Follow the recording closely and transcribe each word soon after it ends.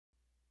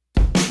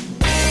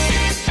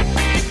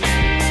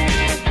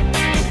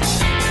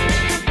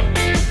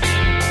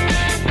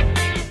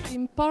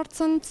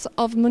importance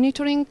of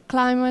monitoring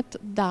climate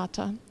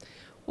data.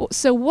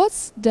 So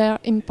what's their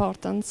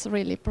importance,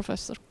 really,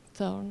 Professor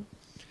Thorne?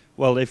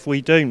 Well, if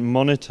we don't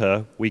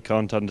monitor, we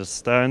can't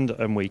understand,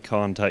 and we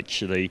can't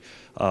actually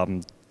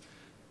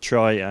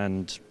try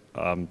and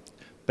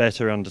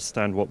better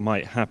understand what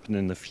might happen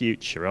in the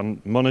future.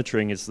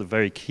 Monitoring is the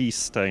very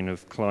keystone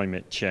of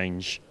climate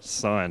change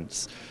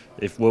science.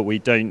 If what we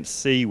don't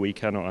see, we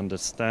cannot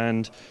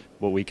understand.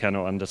 What we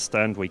cannot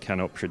understand, we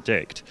cannot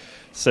predict.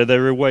 So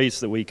there are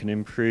ways that we can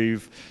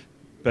improve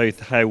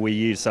both how we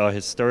use our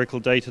historical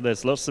data.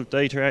 There's lots of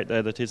data out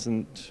there that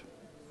isn't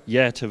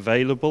yet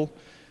available.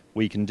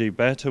 We can do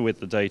better with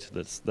the data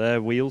that's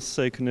there. We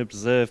also can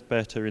observe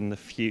better in the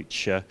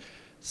future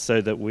so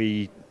that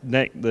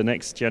the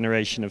next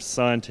generation of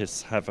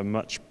scientists have a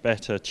much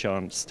better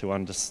chance to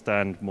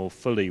understand more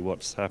fully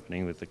what's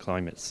happening with the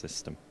climate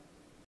system.